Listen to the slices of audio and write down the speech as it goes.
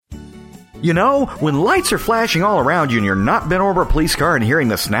You know, when lights are flashing all around you and you're not bent over a police car and hearing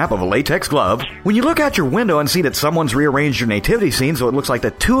the snap of a latex glove, when you look out your window and see that someone's rearranged your nativity scene so it looks like the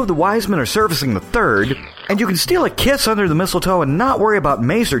two of the wise men are servicing the third, and you can steal a kiss under the mistletoe and not worry about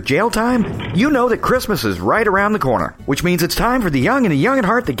mace or jail time, you know that Christmas is right around the corner, which means it's time for the young and the young at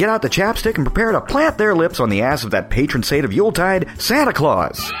heart to get out the chapstick and prepare to plant their lips on the ass of that patron saint of Yuletide, Santa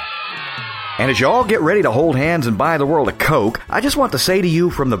Claus. And as you all get ready to hold hands and buy the world a Coke, I just want to say to you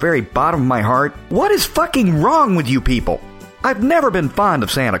from the very bottom of my heart, what is fucking wrong with you people? I've never been fond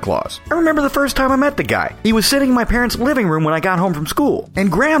of Santa Claus. I remember the first time I met the guy. He was sitting in my parents' living room when I got home from school,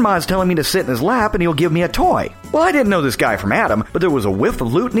 and Grandma's telling me to sit in his lap and he'll give me a toy. Well, I didn't know this guy from Adam, but there was a whiff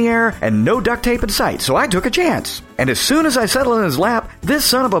of loot in the air and no duct tape in sight, so I took a chance. And as soon as I settled in his lap, this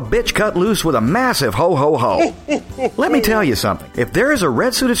son of a bitch cut loose with a massive ho-ho-ho. Let me tell you something. If there is a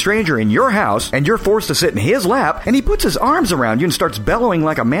red-suited stranger in your house and you're forced to sit in his lap and he puts his arms around you and starts bellowing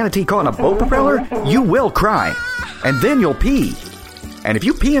like a manatee caught in a boat propeller, you will cry. And then you'll pee. And if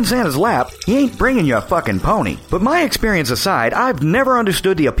you pee in Santa's lap, he ain't bringing you a fucking pony. But my experience aside, I've never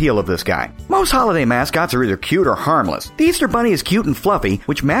understood the appeal of this guy. Most holiday mascots are either cute or harmless. The Easter Bunny is cute and fluffy,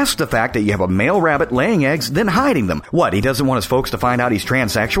 which masks the fact that you have a male rabbit laying eggs, then hiding them. What, he doesn't want his folks to find out he's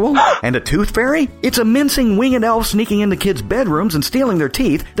transsexual? And a tooth fairy? It's a mincing winged elf sneaking into kids' bedrooms and stealing their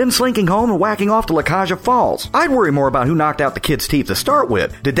teeth, then slinking home and whacking off to La Caja Falls. I'd worry more about who knocked out the kid's teeth to start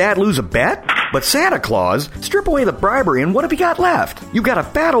with. Did Dad lose a bet? But Santa Claus, strip away the bribery and what have you got left? You've got a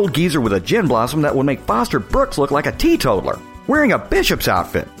fat old geezer with a gin blossom that would make Foster Brooks look like a teetotaler, wearing a bishop's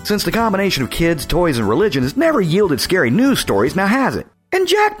outfit, since the combination of kids, toys, and religion has never yielded scary news stories, now has it? And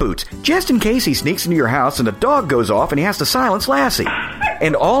jackboots, just in case he sneaks into your house and a dog goes off and he has to silence Lassie.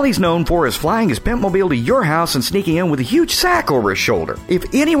 And all he's known for is flying his pimpmobile to your house and sneaking in with a huge sack over his shoulder. If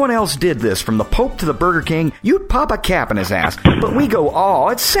anyone else did this, from the Pope to the Burger King, you'd pop a cap in his ass. But we go, oh,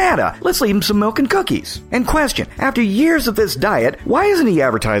 it's Santa. Let's leave him some milk and cookies. And question, after years of this diet, why isn't he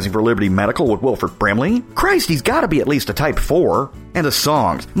advertising for Liberty Medical with Wilford Brimley? Christ, he's got to be at least a type 4. And the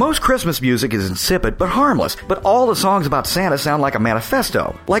songs. Most Christmas music is insipid but harmless, but all the songs about Santa sound like a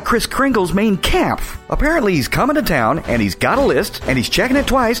manifesto, like Kris Kringle's Mein Kampf. Apparently he's coming to town, and he's got a list, and he's checking it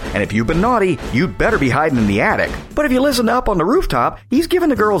twice, and if you've been naughty, you'd better be hiding in the attic. But if you listen up on the rooftop, he's giving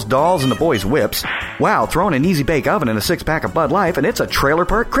the girls dolls and the boys whips. Wow, throwing an easy bake oven in a 6-pack of Bud Light, and it's a trailer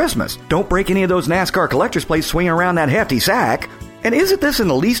park Christmas. Don't break any of those NASCAR collector's plates swinging around that hefty sack. And isn't this in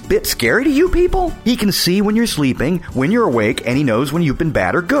the least bit scary to you people? He can see when you're sleeping, when you're awake, and he knows when you've been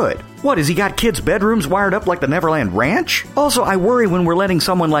bad or good. What, has he got kids' bedrooms wired up like the Neverland Ranch? Also, I worry when we're letting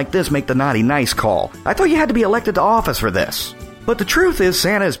someone like this make the naughty nice call. I thought you had to be elected to office for this. But the truth is,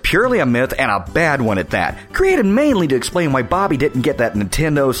 Santa is purely a myth, and a bad one at that. Created mainly to explain why Bobby didn't get that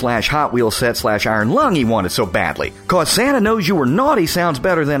Nintendo/Hot Wheels set/Iron Lung he wanted so badly. Cause Santa knows you were naughty sounds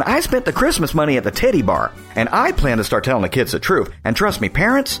better than I spent the Christmas money at the titty bar. And I plan to start telling the kids the truth. And trust me,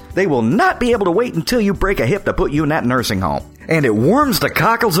 parents, they will not be able to wait until you break a hip to put you in that nursing home. And it warms the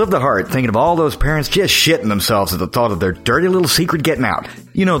cockles of the heart thinking of all those parents just shitting themselves at the thought of their dirty little secret getting out.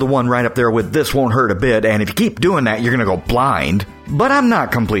 You know, the one right up there with "this won't hurt a bit," and if you keep doing that, you're gonna go blind. But I'm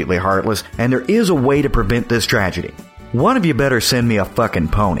not completely heartless, and there is a way to prevent this tragedy. One of you better send me a fucking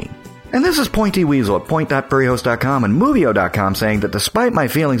pony. And this is Pointy Weasel at point.furryhost.com and Movio.com saying that despite my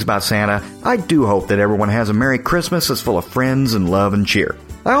feelings about Santa, I do hope that everyone has a Merry Christmas that's full of friends and love and cheer.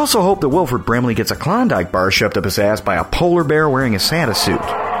 I also hope that Wilford Brimley gets a Klondike bar shoved up his ass by a polar bear wearing a Santa suit.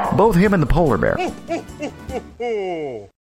 Both him and the polar bear.